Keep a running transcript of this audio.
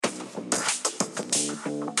Hey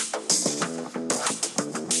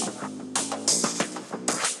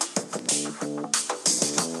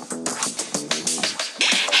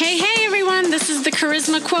everyone, this is the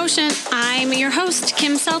Charisma Quotient. I'm your host,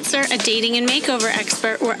 Kim Seltzer, a dating and makeover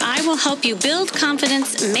expert, where I will help you build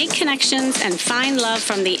confidence, make connections, and find love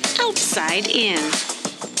from the outside in.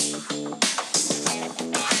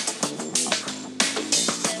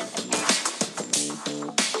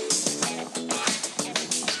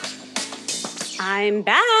 I'm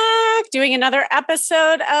back doing another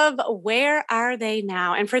episode of Where Are They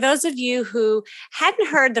Now? And for those of you who hadn't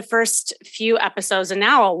heard the first few episodes, and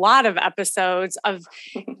now a lot of episodes of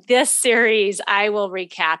this series, I will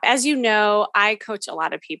recap. As you know, I coach a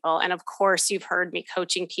lot of people. And of course, you've heard me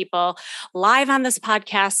coaching people live on this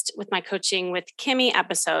podcast with my Coaching with Kimmy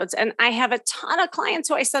episodes. And I have a ton of clients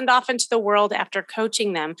who I send off into the world after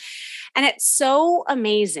coaching them. And it's so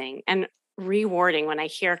amazing and rewarding when I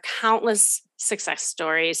hear countless success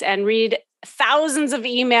stories and read thousands of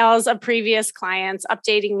emails of previous clients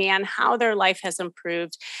updating me on how their life has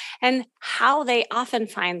improved and how they often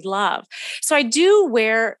find love. So I do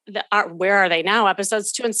Where Are They Now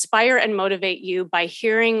episodes to inspire and motivate you by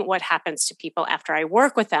hearing what happens to people after I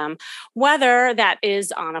work with them, whether that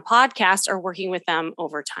is on a podcast or working with them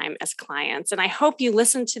over time as clients. And I hope you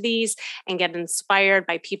listen to these and get inspired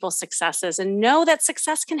by people's successes and know that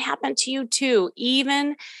success can happen to you too,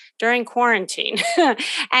 even during quarantine.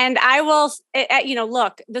 And I will,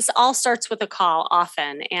 look, this all starts with a call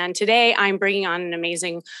often. And today I'm bringing on an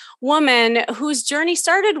amazing woman whose journey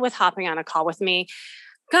started with hopping on a call with me.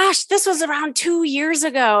 Gosh, this was around 2 years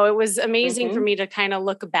ago. It was amazing for me to kind of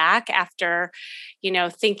look back after,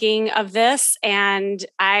 thinking of this. And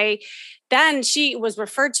then she was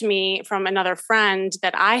referred to me from another friend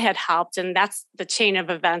that I had helped. And that's the chain of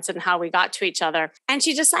events and how we got to each other. And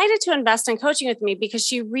she decided to invest in coaching with me because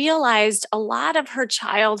she realized a lot of her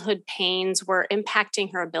childhood pains were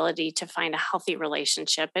impacting her ability to find a healthy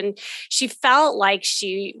relationship. And she felt like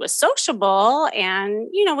she was sociable and,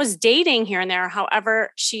 was dating here and there.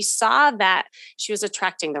 However, she saw that she was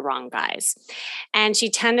attracting the wrong guys. And she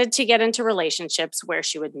tended to get into relationships where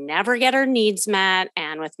she would never get her needs met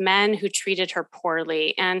and with men who treated her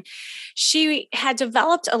poorly. And she had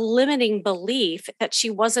developed a limiting belief that she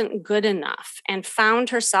wasn't good enough and found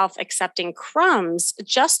herself accepting crumbs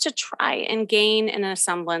just to try and gain a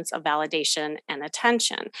semblance of validation and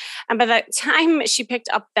attention. And by the time she picked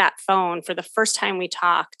up that phone for the first time we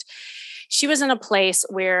talked, she was in a place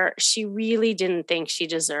where she really didn't think she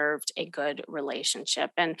deserved a good relationship.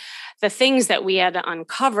 And the things that we had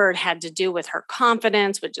uncovered had to do with her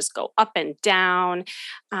confidence would just go up and down.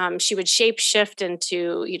 She would shape shift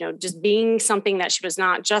into, just being something that she was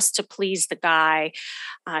not, just to please the guy.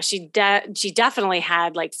 She definitely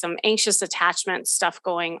had like some anxious attachment stuff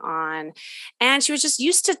going on. And she was just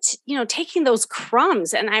used to, taking those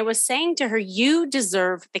crumbs. And I was saying to her, you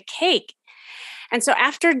deserve the cake. And so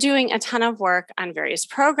after doing a ton of work on various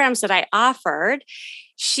programs that I offered,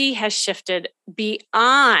 she has shifted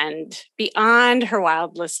beyond her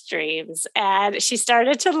wildest dreams. And she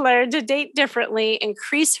started to learn to date differently,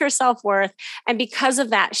 increase her self-worth. And because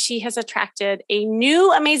of that, she has attracted a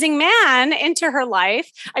new amazing man into her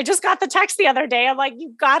life. I just got the text the other day. I'm like,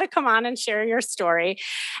 you got to come on and share your story.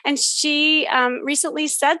 And she recently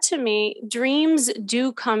said to me, dreams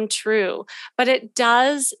do come true, but it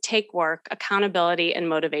does take work, accountability, and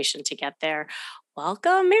motivation to get there.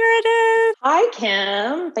 Welcome, Meredith. Hi,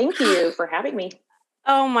 Kim. Thank you for having me.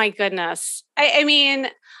 Oh my goodness. I mean,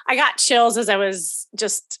 I got chills as I was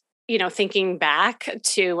just, thinking back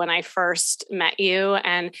to when I first met you.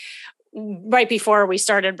 And right before we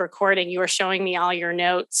started recording, you were showing me all your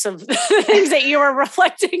notes of the things that you were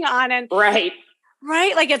reflecting on. And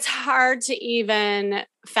Right. Like it's hard to even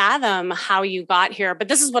fathom how you got here. But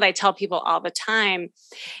this is what I tell people all the time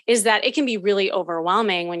is that it can be really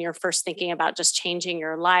overwhelming when you're first thinking about just changing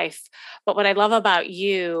your life. But what I love about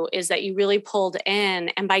you is that you really pulled in,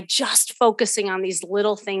 and by just focusing on these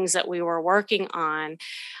little things that we were working on,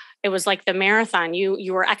 it was like the marathon.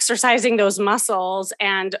 You were exercising those muscles,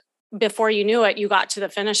 and before you knew it, you got to the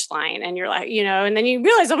finish line, and you're like, and then you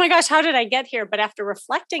realize, oh my gosh, how did I get here? But after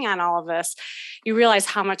reflecting on all of this, you realize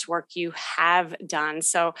how much work you have done.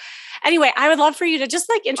 So anyway, I would love for you to just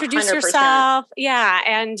like introduce 100%. yourself. Yeah.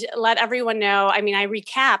 And let everyone know. I mean, I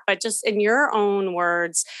recap, but just in your own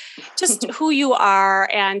words, just who you are.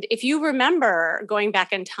 And if you remember going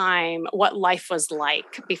back in time, what life was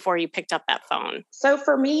like before you picked up that phone. So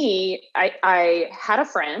for me, I had a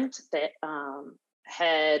friend that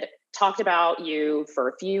had talked about you for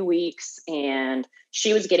a few weeks, and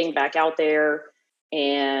she was getting back out there,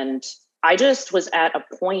 and I just was at a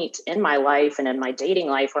point in my life and in my dating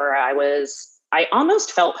life where I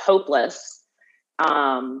almost felt hopeless.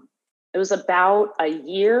 It was about a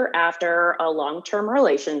year after a long-term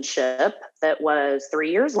relationship that was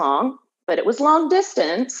 3 years long, but it was long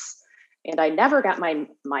distance. And I never got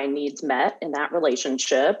my needs met in that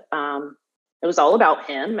relationship. It was all about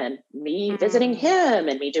him and me visiting him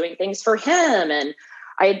and me doing things for him. And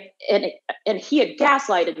and he had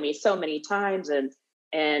gaslighted me so many times. And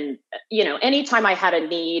anytime I had a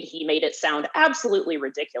need, he made it sound absolutely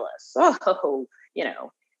ridiculous. Oh,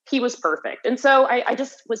 he was perfect. And so I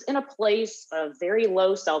just was in a place of very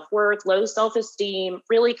low self-worth, low self-esteem,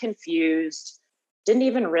 really confused,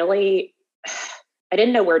 I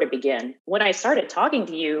didn't know where to begin. When I started talking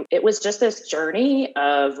to you, it was just this journey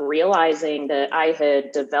of realizing that I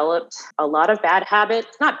had developed a lot of bad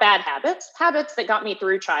habits, not bad habits, habits that got me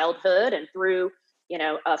through childhood and through,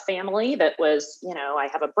 a family that was, I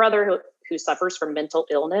have a brother who suffers from mental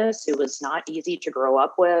illness, who was not easy to grow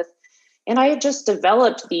up with. And I had just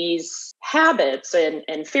developed these habits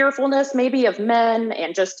and fearfulness maybe of men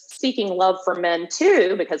and just seeking love for men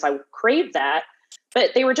too, because I craved that.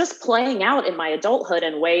 But they were just playing out in my adulthood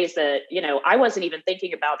in ways that, I wasn't even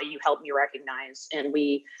thinking about, that you helped me recognize. And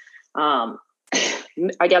we,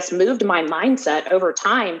 I guess, moved my mindset over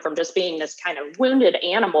time from just being this kind of wounded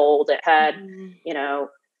animal that had,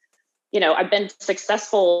 I've been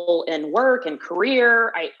successful in work and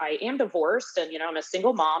career. I am divorced and, I'm a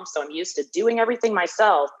single mom, so I'm used to doing everything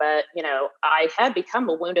myself. But, I had become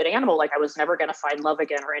a wounded animal, like I was never going to find love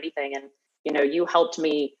again or anything. And, you helped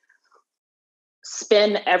me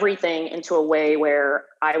spin everything into a way where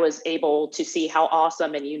I was able to see how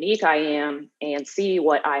awesome and unique I am and see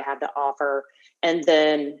what I had to offer, and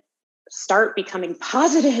then start becoming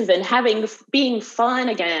positive and being fun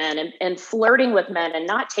again and flirting with men and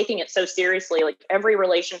not taking it so seriously. Like every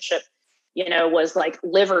relationship, was like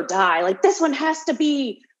live or die. Like this one has to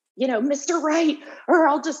be, Mr. Right, or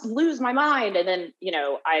I'll just lose my mind. And then,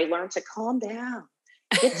 I learned to calm down,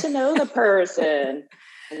 get to know the person,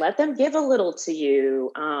 let them give a little to you.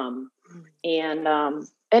 And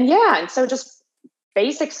so just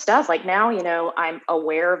basic stuff. Like now, I'm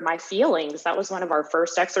aware of my feelings. That was one of our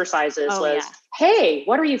first exercises hey,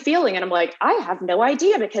 what are you feeling? And I'm like, I have no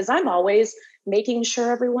idea, because I'm always making sure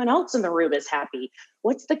everyone else in the room is happy.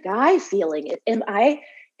 What's the guy feeling? Do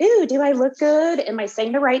I look good? Am I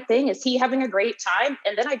saying the right thing? Is he having a great time?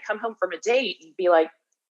 And then I'd come home from a date and be like,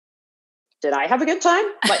 did I have a good time?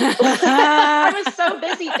 I was so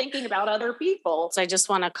busy thinking about other people. So I just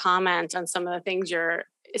want to comment on some of the things you're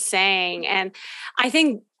saying. And I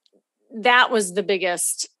think that was the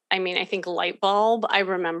biggest, I think light bulb. I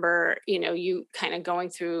remember, you kind of going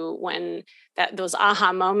through those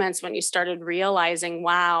aha moments when you started realizing,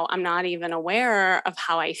 wow, I'm not even aware of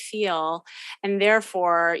how I feel. And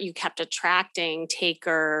therefore you kept attracting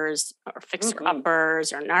takers or fixer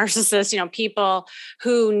uppers or narcissists, people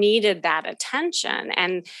who needed that attention.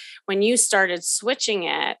 And when you started switching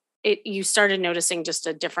you started noticing just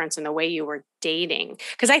a difference in the way you were dating.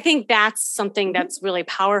 Because I think that's something that's really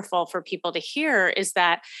powerful for people to hear, is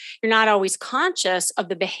that you're not always conscious of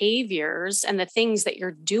the behaviors and the things that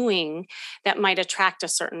you're doing that might attract a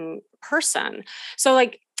certain person.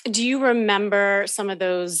 So do you remember some of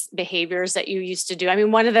those behaviors that you used to do?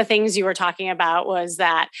 One of the things you were talking about was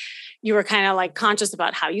that you were kind of conscious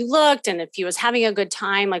about how you looked and if he was having a good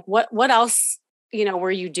time. What else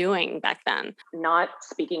were you doing back then? Not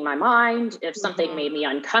speaking my mind. If something made me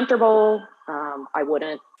uncomfortable, I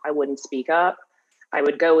wouldn't speak up. I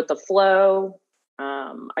would go with the flow.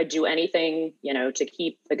 I'd do anything, to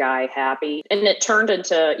keep the guy happy. And it turned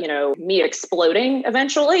into, me exploding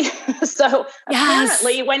eventually. So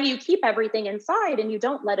apparently when you keep everything inside and you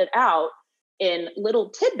don't let it out in little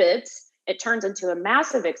tidbits, it turns into a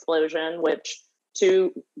massive explosion, which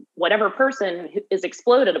to whatever person is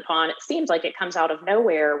exploded upon, it seems like it comes out of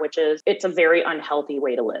nowhere, it's a very unhealthy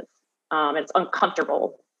way to live. It's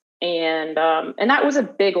uncomfortable. And that was a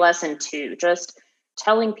big lesson too, just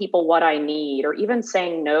telling people what I need, or even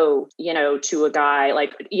saying no, to a guy,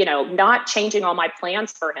 not changing all my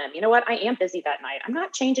plans for him. You know what? I am busy that night. I'm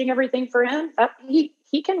not changing everything for him.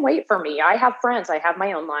 He can wait for me. I have friends. I have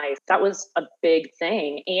my own life. That was a big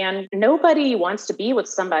thing. And nobody wants to be with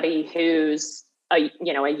somebody who's a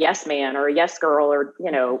yes man or a yes girl, or,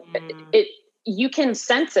 you can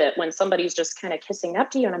sense it when somebody's just kind of kissing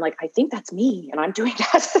up to you. And I'm like, I think that's me. And I'm doing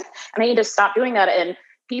that. And I need to stop doing that. And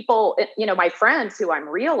people, my friends who I'm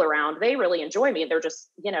real around, they really enjoy me. They're just,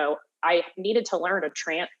 I needed to learn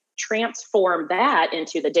to transform that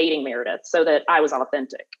into the dating Meredith so that I was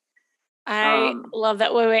authentic. I love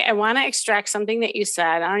that. Wait, I want to extract something that you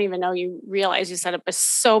said. I don't even know you realize you said it, but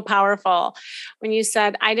so powerful. When you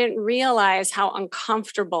said, I didn't realize how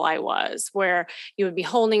uncomfortable I was, where you would be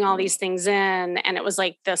holding all these things in. And it was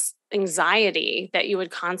like this anxiety that you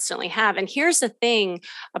would constantly have. And here's the thing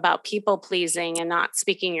about people pleasing and not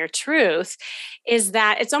speaking your truth is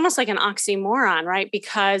that it's almost like an oxymoron, right?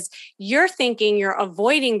 Because you're thinking you're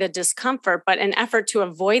avoiding the discomfort, but in effort to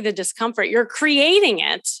avoid the discomfort, you're creating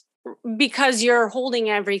it because you're holding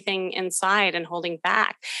everything inside and holding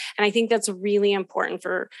back. And I think that's really important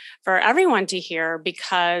for everyone to hear,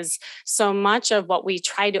 because so much of what we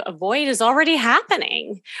try to avoid is already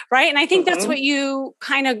happening, right? And I think that's what you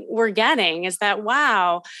kind of were getting, is that,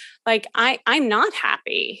 wow, like I'm not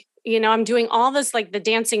happy. I'm doing all this, like the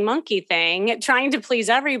dancing monkey thing, trying to please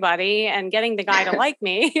everybody and getting the guy to like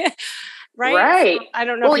me. Right. So I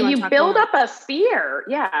don't know. Well, you build up a fear.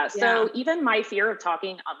 Yeah. So even my fear of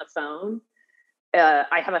talking on the phone,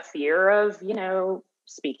 I have a fear of,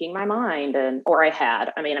 speaking my mind, or I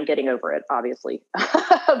had. I mean, I'm getting over it, obviously.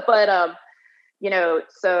 But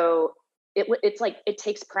so it's like it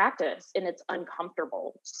takes practice and it's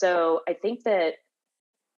uncomfortable. So I think that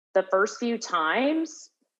the first few times,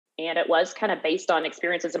 and it was kind of based on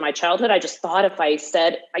experiences in my childhood, I just thought if I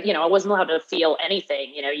said, I wasn't allowed to feel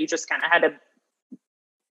anything, you just kind of had to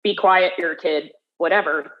be quiet, you're a kid,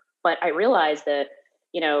 whatever. But I realized that,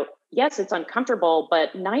 yes, it's uncomfortable,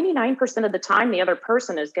 but 99% of the time, the other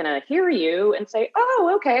person is going to hear you and say,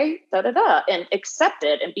 oh, okay, and accept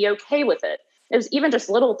it and be okay with it. It was even just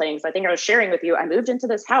little things. I think I was sharing with you, I moved into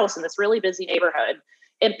this house in this really busy neighborhood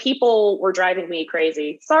and people were driving me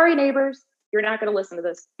crazy. Sorry, neighbors. You're not going to listen to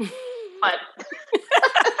this, but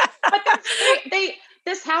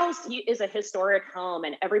this house is a historic home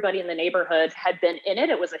and everybody in the neighborhood had been in it.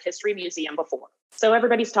 It was a history museum before. So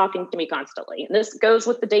everybody's talking to me constantly. And this goes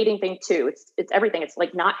with the dating thing too. It's everything. It's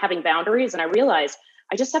like not having boundaries. And I realized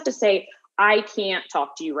I just have to say, I can't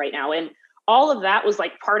talk to you right now. And all of that was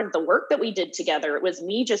like part of the work that we did together. It was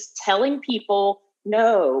me just telling people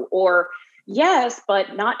no, or yes,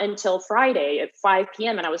 but not until Friday at 5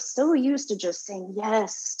 p.m. And I was so used to just saying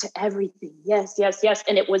yes to everything. Yes, yes, yes.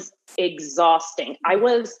 And it was exhausting. I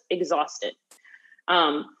was exhausted.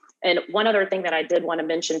 And one other thing that I did want to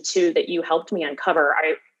mention too, that you helped me uncover,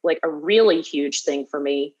 a really huge thing for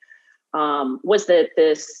me, was that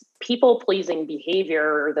this people pleasing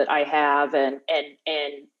behavior that I have and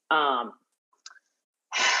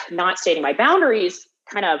not stating my boundaries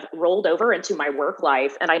kind of rolled over into my work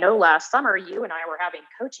life. And I know last summer, you and I were having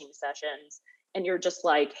coaching sessions and you're just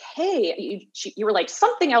like, hey, you were like,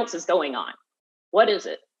 something else is going on. What is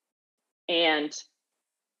it? And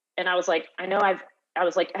I was like, I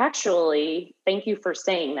was like, actually, thank you for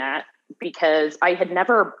saying that, because I had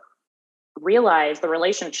never realized the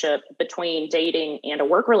relationship between dating and a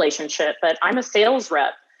work relationship, but I'm a sales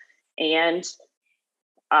rep and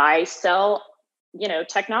I sell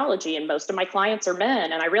technology, and most of my clients are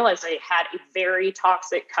men. And I realized I had a very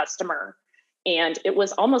toxic customer. And it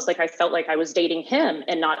was almost like I felt like I was dating him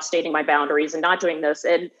and not stating my boundaries and not doing this.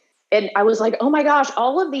 And I was like, oh my gosh,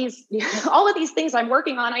 all of these things I'm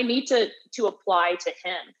working on, I need to apply to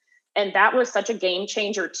him. And that was such a game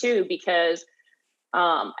changer too, because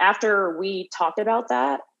after we talked about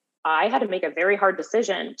that, I had to make a very hard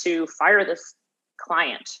decision to fire this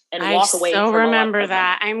client and walk away. I remember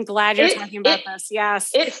that. I'm glad you're talking about this.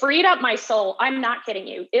 Yes. It freed up my soul. I'm not kidding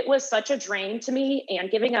you. It was such a drain to me,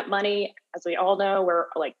 and giving up money, as we all know, we're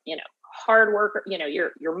like, hard worker,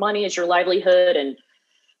 your money is your livelihood. And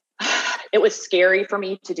it was scary for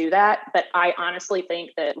me to do that. But I honestly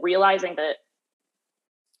think that realizing that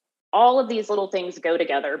all of these little things go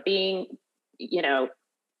together, being,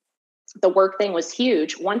 the work thing was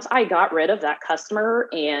huge. Once I got rid of that customer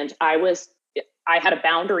and I had a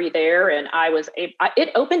boundary there, and it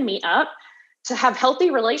opened me up to have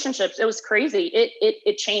healthy relationships. It was crazy.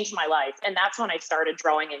 It changed my life. And that's when I started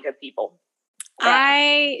drawing in good people.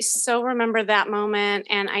 I so remember that moment,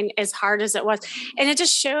 and as hard as it was, and it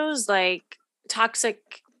just shows like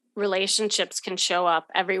toxic relationships can show up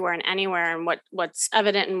everywhere and anywhere. And what's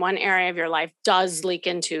evident in one area of your life does leak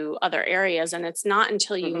into other areas. And it's not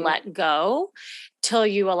until you let go, till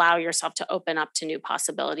you allow yourself to open up to new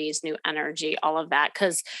possibilities, new energy, all of that.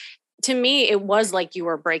 Because to me, it was like you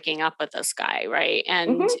were breaking up with this guy, right?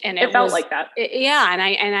 And it felt like that. Yeah,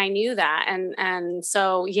 and I knew that, and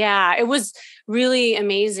so yeah, it was really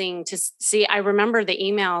amazing to see. I remember the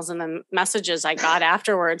emails and the messages I got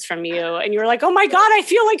afterwards from you, and you were like, "Oh my God, I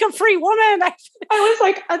feel like a free woman." I was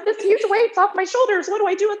like, "This huge weight's off my shoulders. What do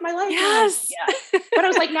I do with my life?" Yes, yeah. But I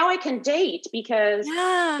was like, now I can date because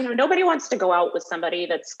nobody wants to go out with somebody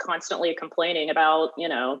that's constantly complaining about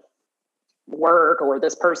work, or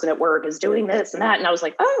this person at work is doing this and that. And I was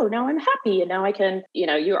like, oh, now I'm happy. And now I can,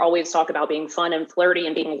 you always talk about being fun and flirty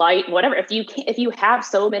and being light and whatever. If you have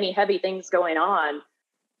so many heavy things going on,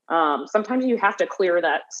 sometimes you have to clear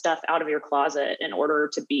that stuff out of your closet in order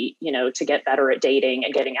to be, to get better at dating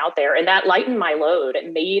and getting out there. And that lightened my load.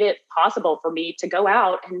 It made it possible for me to go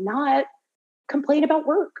out and not complain about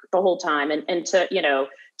work the whole time, and to,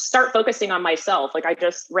 start focusing on myself. Like, I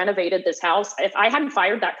just renovated this house. If I hadn't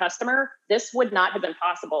fired that customer, this would not have been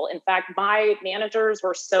possible. In fact, my managers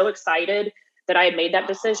were so excited that I had made that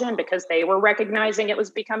decision because they were recognizing it was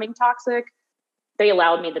becoming toxic. They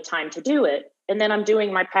allowed me the time to do it. And then I'm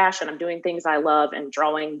doing my passion. I'm doing things I love and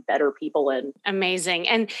drawing better people in. Amazing.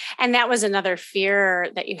 And that was another fear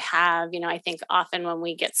that you have. I think often when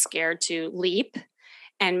we get scared to leap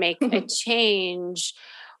and make a change,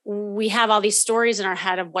 we have all these stories in our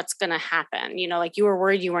head of what's going to happen. Like you were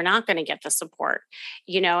worried you were not going to get the support,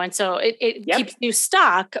 and so it keeps you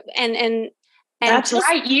stuck. And that's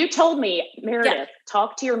right. You told me, Meredith,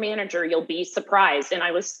 talk to your manager. You'll be surprised. And I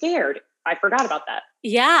was scared. I forgot about that.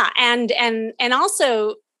 Yeah. And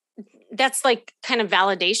also that's like kind of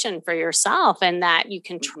validation for yourself, and that you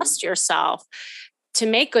can trust yourself to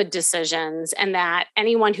make good decisions, and that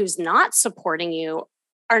anyone who's not supporting you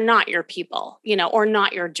are not your people, or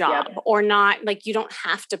not your job, or not, like, you don't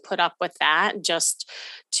have to put up with that just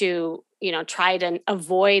to, try to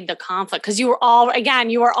avoid the conflict. Cause you were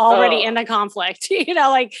already in the conflict,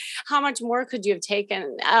 like how much more could you have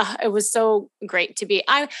taken? It was so great to be.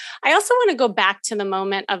 I also want to go back to the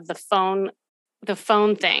moment of the phone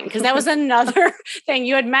thing, because that was another thing.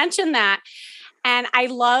 You had mentioned that. And I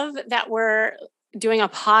love that we're doing a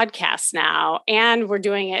podcast now, and we're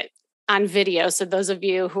doing it on video. So those of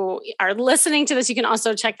you who are listening to this, you can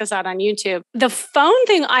also check this out on YouTube. The phone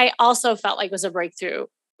thing I also felt like was a breakthrough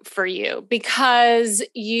for you, because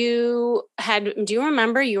do you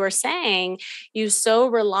remember you were saying you so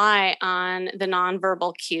rely on the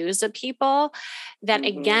nonverbal cues of people that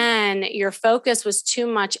again, your focus was too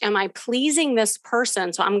much. Am I pleasing this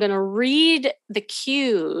person? So I'm going to read the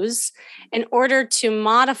cues in order to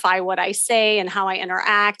modify what I say and how I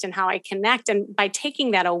interact and how I connect. And by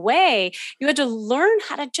taking that away, you had to learn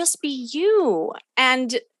how to just be you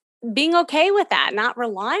and being okay with that, not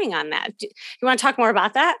relying on that. You want to talk more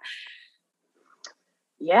about that?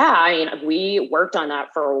 Yeah, I mean, we worked on that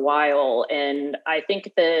for a while, and I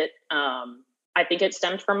think that it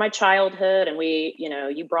stemmed from my childhood. And we,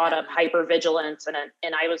 you brought up hypervigilance, and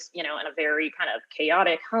I was, in a very kind of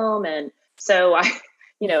chaotic home, and so I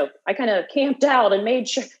kind of camped out and made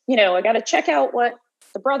sure, I got to check out what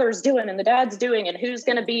the brother's doing and the dad's doing and who's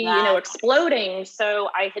going to be, exploding. So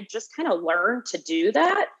I had just kind of learned to do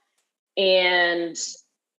that. And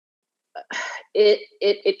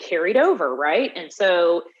it carried over. Right. And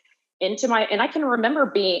so and I can remember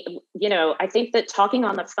being, I think that talking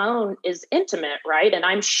on the phone is intimate. Right. And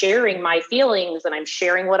I'm sharing my feelings and I'm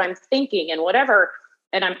sharing what I'm thinking and whatever.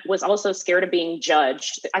 And I was also scared of being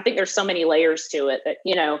judged. I think there's so many layers to it that,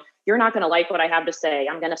 you're not going to like what I have to say.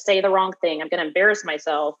 I'm going to say the wrong thing. I'm going to embarrass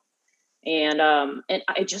myself. And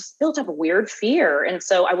I just built up a weird fear. And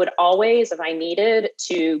so I would always, if I needed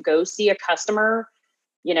to go see a customer,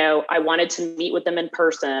 I wanted to meet with them in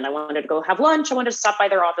person. I wanted to go have lunch. I wanted to stop by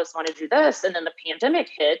their office. I wanted to do this. And then the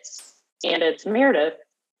pandemic hits, and it's, Meredith,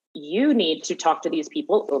 you need to talk to these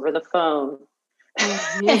people over the phone. and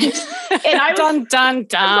I was, dun.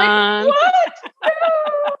 I was like, what?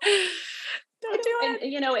 Don't do it.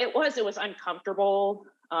 And, it was uncomfortable.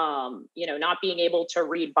 Not being able to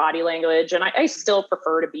read body language. And I still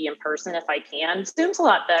prefer to be in person if I can. Zoom's a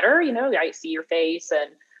lot better. I see your face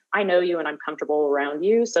and I know you and I'm comfortable around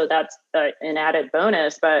you. So that's an added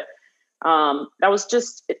bonus. But that was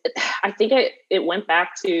just, I think it went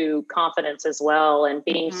back to confidence as well. And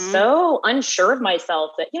being so unsure of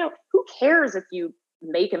myself that, who cares if you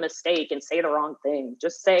make a mistake and say the wrong thing?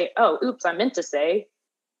 Just say, oh, oops, I meant to say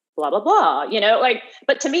blah, blah, blah,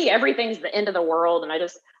 but to me, everything's the end of the world. And I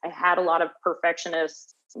had a lot of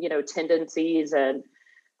perfectionist, tendencies, and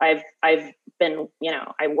I've been,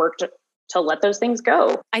 I worked to let those things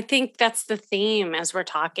go. I think that's the theme as we're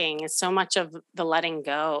talking, is so much of the letting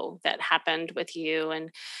go that happened with you,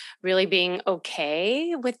 and really being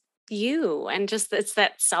okay with you and just it's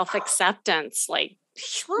that self-acceptance, like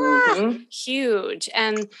Mm-hmm. huge.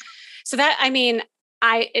 And so that, I mean,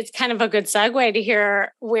 it's kind of a good segue to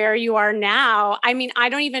hear where you are now. I mean, I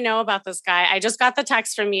don't even know about this guy. I just got the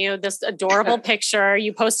text from you, this adorable picture.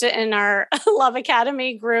 You posted in our Love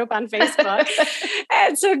Academy group on Facebook.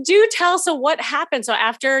 And so do tell, so what happened? So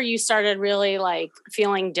after you started really like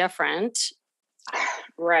feeling different.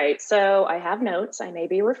 Right. So I have notes. I may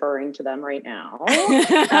be referring to them right now.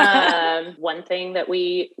 One thing that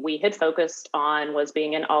we had focused on was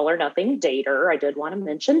being an all or nothing dater. I did want to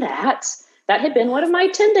mention that. That had been one of my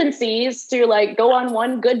tendencies to like go on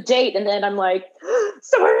one good date. And then I'm like,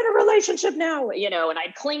 so we're in a relationship now, you know, and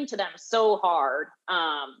I'd cling to them so hard.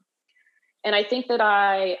 And I think that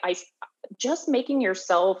I just making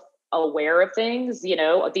yourself aware of things, you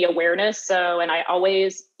know, the awareness. So, and I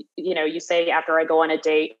always, you know, you say after I go on a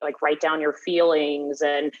date, like write down your feelings.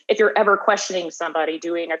 And if you're ever questioning somebody,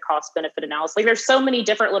 doing a cost benefit analysis, like there's so many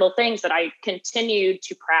different little things that I continued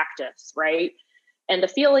to practice. Right. And the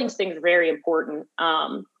feelings thing is very important.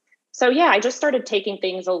 So yeah, I just started taking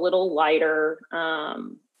things a little lighter.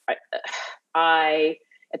 I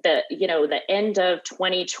at the, you know, the end of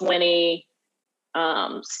 2020,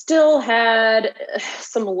 still had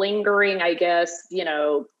some lingering, I guess, you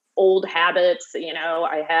know, old habits. You know,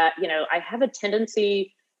 I have a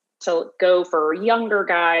tendency to go for younger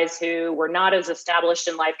guys who were not as established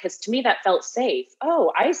in life, because to me that felt safe.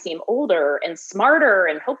 Oh, I seem older and smarter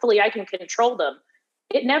and hopefully I can control them.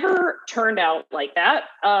 It never turned out like that.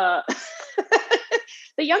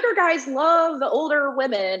 The younger guys love the older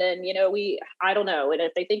women, and you know, I don't know. And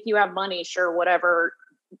if they think you have money, sure, whatever.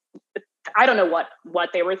 I don't know what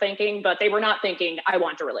they were thinking, but they were not thinking, I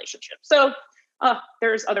want a relationship. So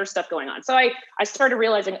there's other stuff going on. So I started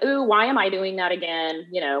realizing, ooh, why am I doing that again?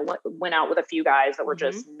 You know, went out with a few guys that were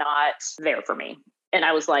just not there for me. And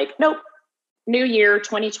I was like, nope, new year,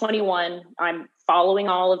 2021. I'm following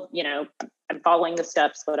I'm following the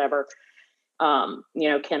steps, whatever, you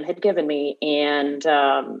know, Kim had given me. And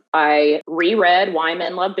I reread Why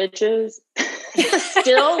Men Love Bitches.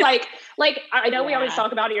 Still like I know we always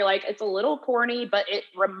talk about it. You're like, it's a little corny, but it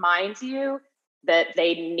reminds you that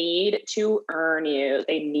they need to earn you.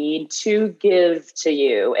 They need to give to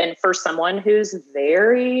you. And for someone who's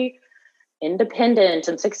very independent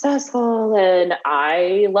and successful, and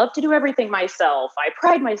I love to do everything myself, I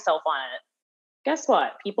pride myself on it. Guess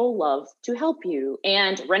what? People love to help you.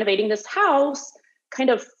 And renovating this house kind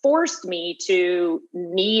of forced me to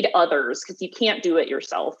need others, because you can't do it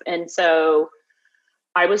yourself. And so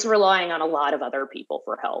I was relying on a lot of other people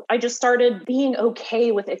for help. I just started being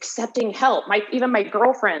okay with accepting help. Even my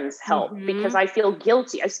girlfriends help, because I feel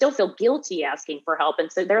guilty. I still feel guilty asking for help.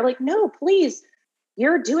 And so they're like, no, please,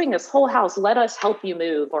 you're doing this whole house. Let us help you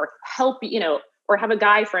move, or help, you know, or have a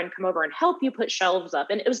guy friend come over and help you put shelves up.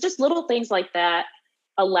 And it was just little things like that,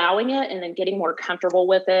 allowing it and then getting more comfortable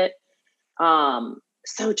with it.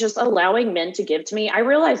 So just allowing men to give to me, I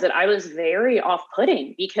realized that I was very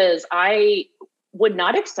off-putting, because I would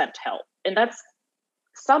not accept help. And that's,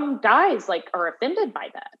 some guys like are offended by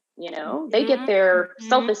that. You know, they get their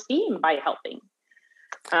self-esteem by helping.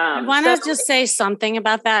 I want to just say something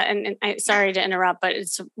about that. And I, sorry to interrupt, but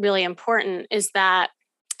it's really important, is that,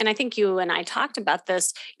 and I think you and I talked about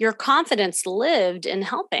this, your confidence lived in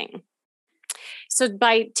helping. So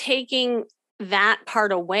by taking that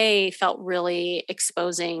part away felt really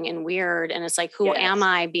exposing and weird. And it's like, who am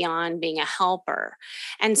I beyond being a helper?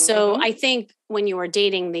 And so I think when you were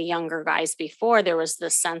dating the younger guys before, there was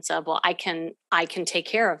this sense of, well, I can take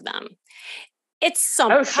care of them. It's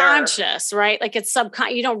subconscious, right? Like it's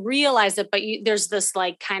you don't realize it, but there's this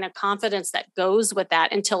like kind of confidence that goes with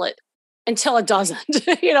that until it doesn't,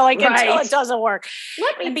 you know, like until it doesn't work.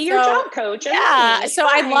 Let me be your job coach. Yeah. So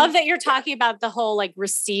I love that you're talking about the whole like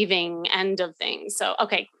receiving end of things. So,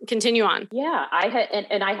 okay, continue on. Yeah. I had,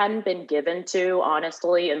 and I hadn't been given to,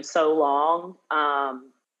 honestly, in so long.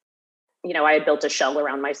 You know, I had built a shell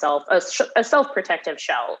around myself, a self-protective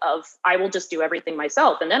shell of, I will just do everything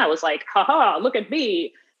myself. And then I was like, haha, look at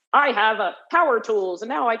me. I have power tools and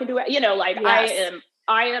now I can do it. You know, like I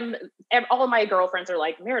am, all of my girlfriends are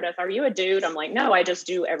like, Meredith, are you a dude? I'm like, no, I just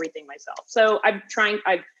do everything myself. So I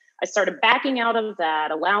started backing out of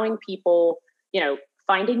that, allowing people, you know,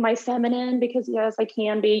 finding my feminine, because yes, I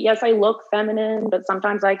can be, yes, I look feminine, but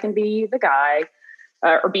sometimes I can be the guy,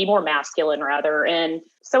 or be more masculine rather. And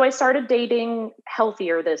so I started dating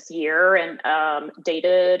healthier this year, and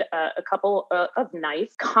dated a couple of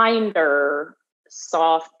nice, kinder,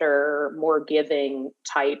 softer, more giving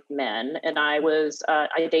type men. And I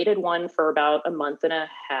dated one for about a month and a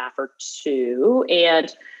half or two.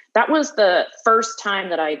 And that was the first time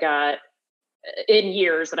that I got in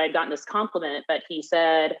years that I'd gotten this compliment. But he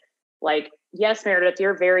said, like, yes, Meredith,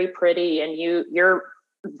 you're very pretty and you're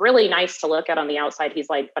really nice to look at on the outside. He's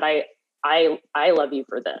like, but I love you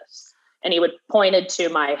for this. And he would pointed to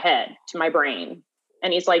my head, to my brain.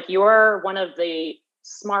 And he's like, you're one of the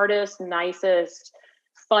smartest, nicest,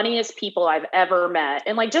 funniest people I've ever met.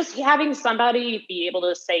 And like, just having somebody be able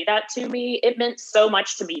to say that to me, it meant so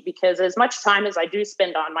much to me, because as much time as I do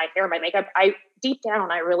spend on my hair, my makeup, I deep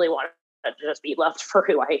down, I really want to just be loved for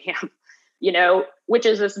who I am, which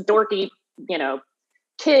is this dorky,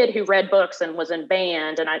 kid who read books and was in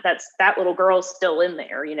band. And that little girl's still in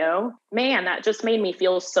there, man, that just made me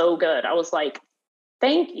feel so good. I was like,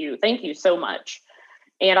 thank you so much.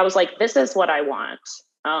 And I was like, this is what I want,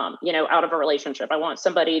 out of a relationship. I want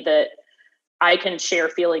somebody that I can share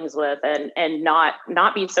feelings with and not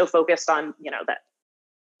be so focused on, that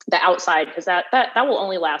the outside, because that will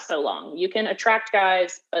only last so long. You can attract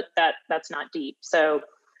guys, but that's not deep. So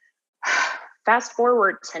fast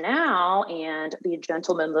forward to now, and the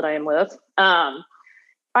gentleman that I am with, I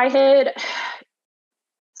had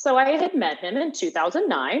met him in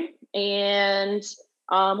 2009, and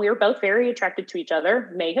we were both very attracted to each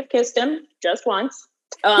other, may have kissed him just once.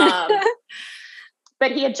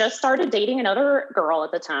 But he had just started dating another girl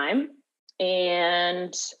at the time.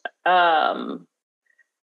 And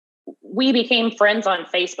we became friends on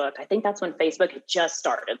Facebook. I think that's when Facebook had just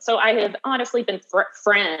started. So I had honestly been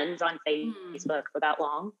friends on Facebook for that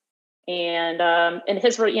long. And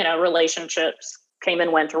his, relationships came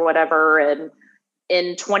and went or whatever. And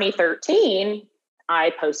in 2013,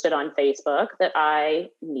 I posted on Facebook that I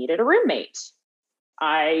needed a roommate.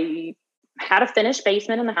 I had a finished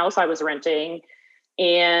basement in the house I was renting.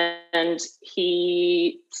 And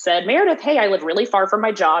he said, Meredith, hey, I live really far from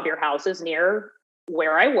my job. Your house is near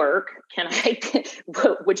where I work.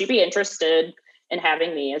 Would you be interested in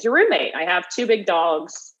having me as your roommate? I have 2 big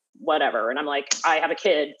dogs, whatever. And I'm like, I have a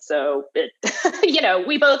kid. So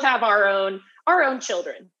we both have our own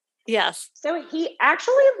children. Yes. So he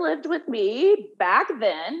actually lived with me back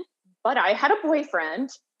then, but I had a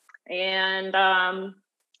boyfriend, and I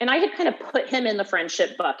had kind of put him in the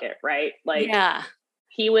friendship bucket, right? Like, yeah,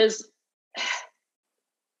 he was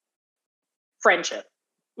friendship.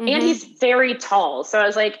 Mm-hmm. And he's very tall. So I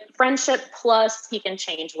was like, friendship plus he can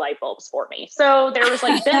change light bulbs for me. So there was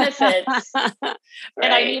like benefits. Right.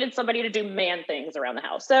 And I needed somebody to do man things around the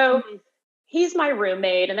house. So he's my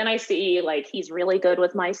roommate. And then I see like he's really good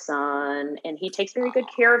with my son, and he takes very good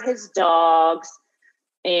care of his dogs.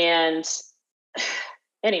 And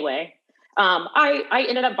anyway, I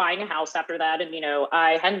ended up buying a house after that. And,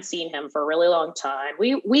 I hadn't seen him for a really long time.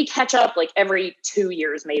 We catch up like every 2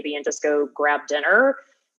 years maybe and just go grab dinner.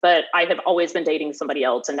 But I have always been dating somebody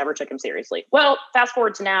else and never took him seriously. Well, fast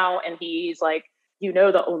forward to now, and he's like,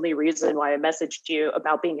 the only reason why I messaged you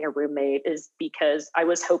about being your roommate is because I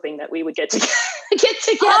was hoping that we would get together.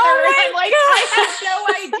 Oh, and I'm like, I had no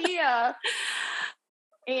idea.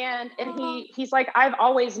 And he's like, I've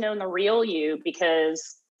always known the real you,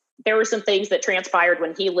 because there were some things that transpired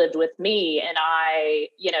when he lived with me, and I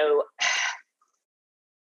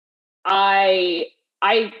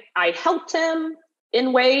helped him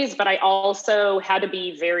in ways, but I also had to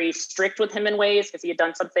be very strict with him in ways, because he had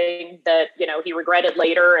done something that, he regretted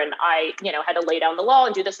later. And I, had to lay down the law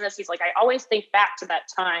and do this and this. He's like, I always think back to that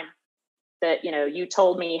time that, you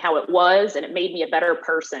told me how it was, and it made me a better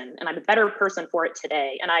person, and I'm a better person for it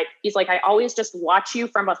today. And he's like, I always just watch you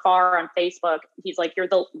from afar on Facebook. He's like, you're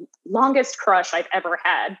the longest crush I've ever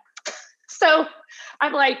had. So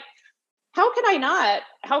I'm like, how can I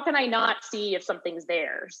not see if something's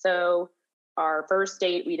there? So our first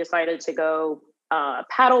date, we decided to go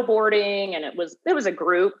paddle boarding, and it was a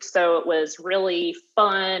group. So it was really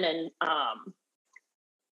fun and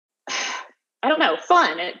I don't know,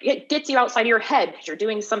 fun. It gets you outside of your head because you're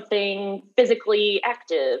doing something physically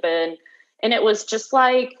active. And it was just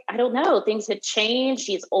like, I don't know, things had changed.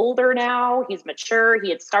 He's older now. He's mature. He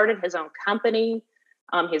had started his own company.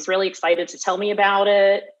 He's really excited to tell me about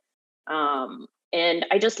it. And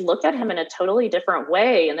I just looked at him in a totally different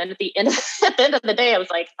way. And then at the end of the day, I was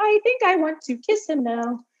like, I think I want to kiss him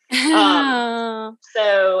now.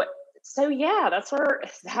 So yeah, that's where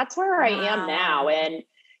I am now.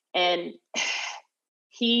 And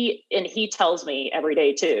he tells me every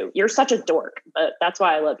day too, you're such a dork, but that's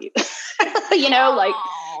why I love you.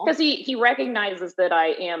 Because he recognizes that I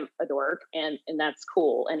am a dork, and that's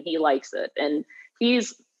cool, and he likes it. And he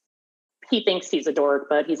thinks he's a dork,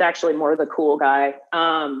 but he's actually more the cool guy.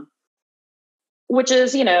 Which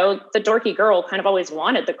is, the dorky girl kind of always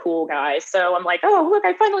wanted the cool guy. So I'm like, oh, look,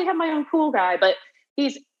 I finally have my own cool guy. But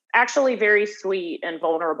he's actually very sweet and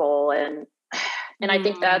vulnerable. And I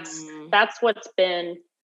think that's what's been,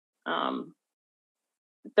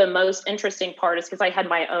 the most interesting part is because I had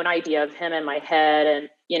my own idea of him in my head, and,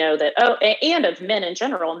 you know, that, and of men in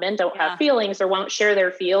general. Men don't have feelings or won't share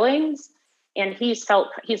their feelings. And he's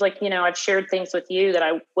like, you know, I've shared things with you that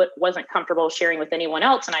I wasn't comfortable sharing with anyone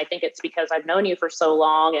else. And I think it's because I've known you for so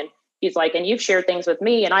long. And he's like, and you've shared things with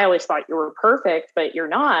me, and I always thought you were perfect, but you're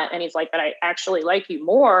not. And he's like, but I actually like you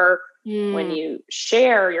more when you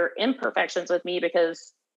share your imperfections with me,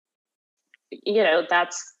 because, you know,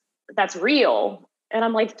 that's real. And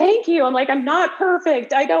I'm like, thank you. I'm like, I'm not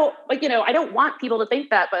perfect. I don't, like, you know, I don't want people to think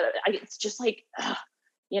that, but it's just like,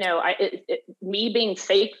 you know, me being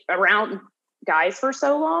fake around guys for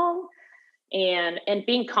so long, and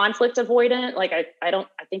being conflict avoidant. Like, I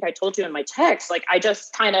think I told you in my text, like, I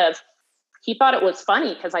just kind of, he thought it was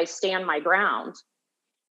funny because I stand my ground.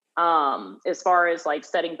 As far as like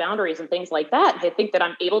setting boundaries and things like that. They think that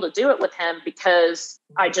I'm able to do it with him because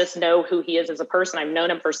I just know who he is as a person. I've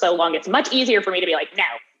known him for so long. It's much easier for me to be like, no,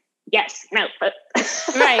 yes, no, but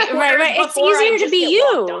right. It's easier to be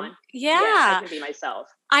you. Yeah, I can be myself.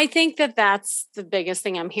 I think that that's the biggest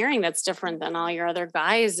thing I'm hearing that's different than all your other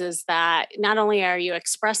guys, is that not only are you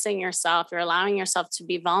expressing yourself, you're allowing yourself to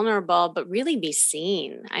be vulnerable, but really be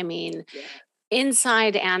seen. I mean,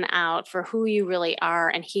 inside and out for who you really are.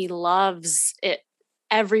 And he loves it,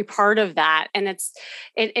 every part of that. And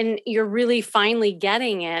and you're really finally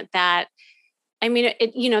getting it, that, I mean,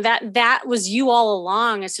 you know, that was you all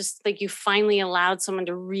along. It's just like you finally allowed someone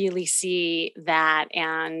to really see that.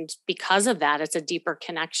 And because of that, it's a deeper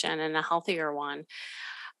connection and a healthier one.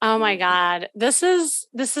 Oh my God. This is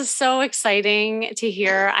so exciting to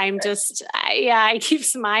hear. I'm just, I keep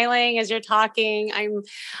smiling as you're talking. I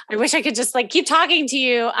wish I could just like keep talking to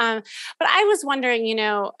you. But I was wondering, you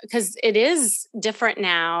know, because it is different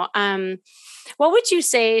now. What would you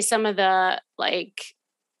say some of the like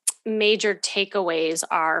major takeaways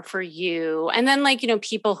are for you? And then, like, you know,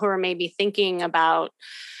 people who are maybe thinking about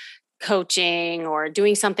coaching or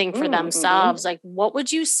doing something for themselves, like, what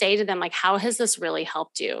would you say to them? Like, how has this really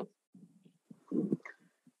helped you?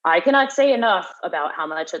 I cannot say enough about how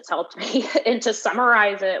much it's helped me. And to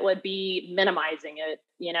summarize it would be minimizing it.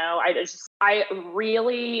 You know, I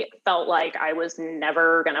really felt like I was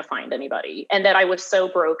never going to find anybody, and that I was so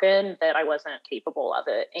broken that I wasn't capable of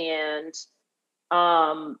it. And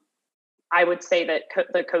I would say that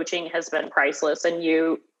the coaching has been priceless, and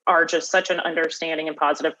you are just such an understanding and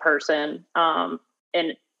positive person,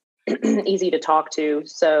 and easy to talk to.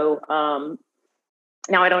 So,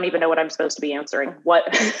 now I don't even know what I'm supposed to be answering. What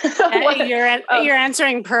you're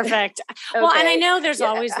answering perfect. Okay. Well, and I know there's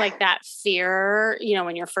always like that fear, you know,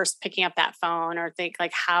 when you're first picking up that phone, or think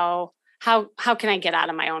like, how can I get out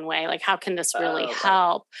of my own way? Like, how can this really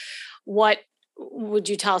help? What would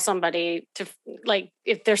you tell somebody to, like,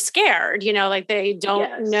 if they're scared, you know, like they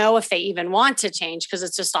don't know if they even want to change because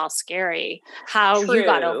it's just all scary, how you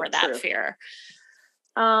got over that fear?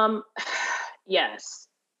 Yes.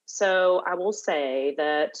 So I will say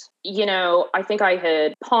that, you know, I think I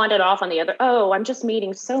had pawned it off on the other, I'm just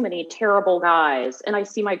meeting so many terrible guys, and I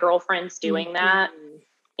see my girlfriends doing that.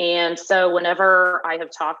 And so whenever I have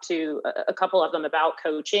talked to a couple of them about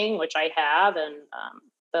coaching, which I have, and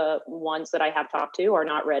the ones that I have talked to are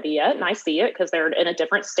not ready yet, and I see it because they're in a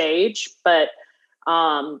different stage, but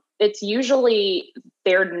it's usually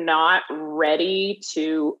they're not ready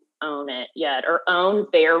to own it yet, or own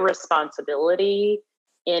their responsibility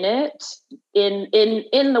in it,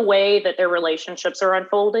 in the way that their relationships are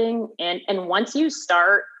unfolding. And once you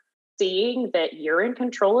start seeing that you're in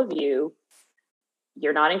control of you,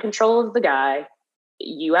 you're not in control of the guy,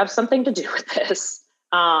 you have something to do with this,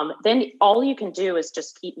 then all you can do is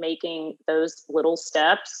just keep making those little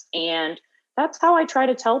steps. And that's how I try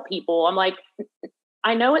to tell people. I'm like,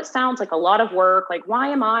 I know it sounds like a lot of work. Like, why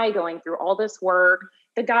am I going through all this work?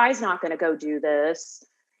 The guy's not going to go do this.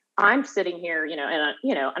 I'm sitting here,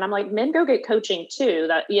 and I'm like, men go get coaching too,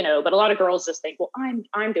 that, but a lot of girls just think, well,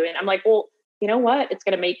 I'm doing it. I'm like, well, you know what? It's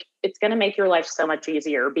going to make your life so much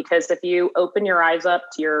easier, because if you open your eyes up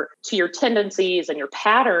to your tendencies and your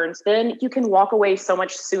patterns, then you can walk away so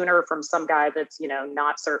much sooner from some guy that's,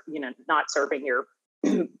 not serving your,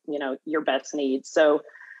 your best needs. So,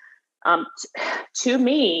 to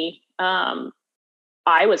me,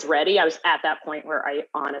 I was ready. I was at that point where I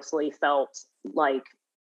honestly felt like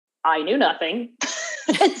I knew nothing.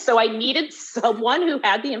 And so I needed someone who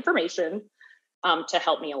had the information, to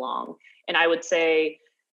help me along. And I would say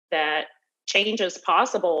that change is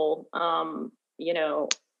possible.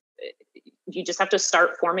 you just have to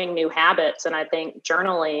start forming new habits. And I think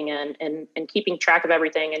journaling and keeping track of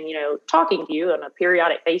everything and, talking to you on a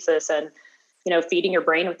periodic basis and, feeding your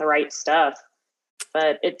brain with the right stuff.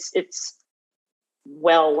 But it's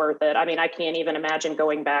well worth it. I mean, I can't even imagine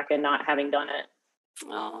going back and not having done it.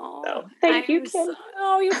 Oh, so, thank you, Kim.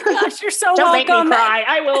 Gosh, you're so Don't welcome. Don't make me cry.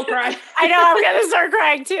 I will cry. I know I'm going to start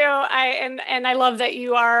crying too. And I love that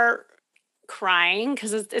you are crying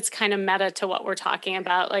because it's kind of meta to what we're talking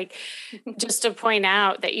about. Like, just to point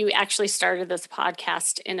out that you actually started this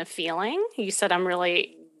podcast in a feeling. You said, I'm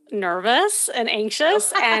really nervous and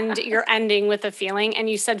anxious, and you're ending with a feeling. And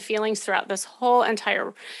you said feelings throughout this whole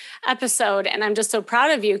entire episode. And I'm just so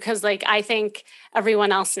proud of you because, like, I think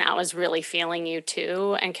everyone else now is really feeling you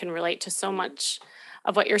too and can relate to so much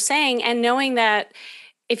of what you're saying. And knowing that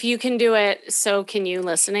if you can do it, so can you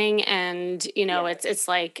listening. And, it's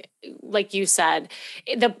like you said,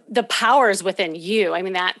 the power is within you. I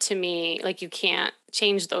mean, that to me, like, you can't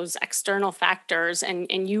change those external factors.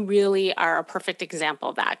 And you really are a perfect example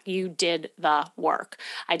of that. You did the work.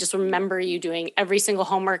 I just remember you doing every single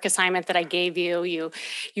homework assignment that I gave you.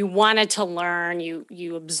 You wanted to learn,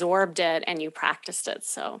 you absorbed it, and you practiced it.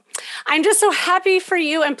 So I'm just so happy for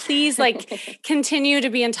you. And please, continue to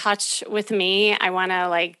be in touch with me. I want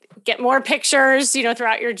to get more pictures,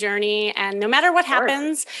 throughout your journey. And no matter what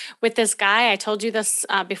happens with this guy, I told you this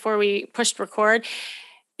before we pushed record,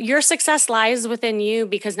 your success lies within you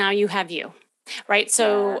because now you have you, right?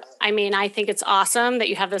 So, yes. I mean, I think it's awesome that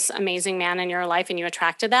you have this amazing man in your life and you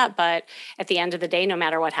attracted that. But at the end of the day, no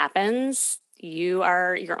matter what happens, you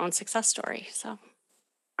are your own success story. So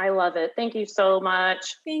I love it. Thank you so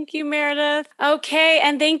much. Thank you, Meredith. Okay.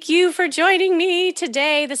 And thank you for joining me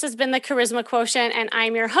today. This has been the Charisma Quotient, and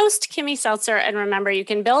I'm your host, Kimmy Seltzer. And remember, you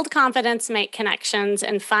can build confidence, make connections,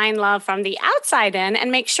 and find love from the outside in.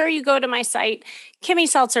 And make sure you go to my site,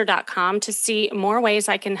 KimmySeltzer.com, to see more ways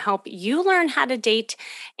I can help you learn how to date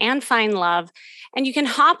and find love. And you can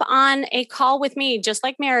hop on a call with me, just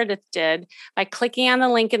like Meredith did, by clicking on the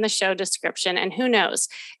link in the show description. And who knows,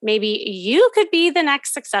 maybe you could be the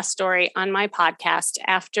next success story on my podcast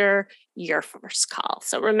after your first call.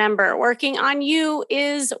 So remember, working on you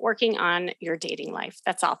is working on your dating life.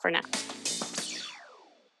 That's all for now.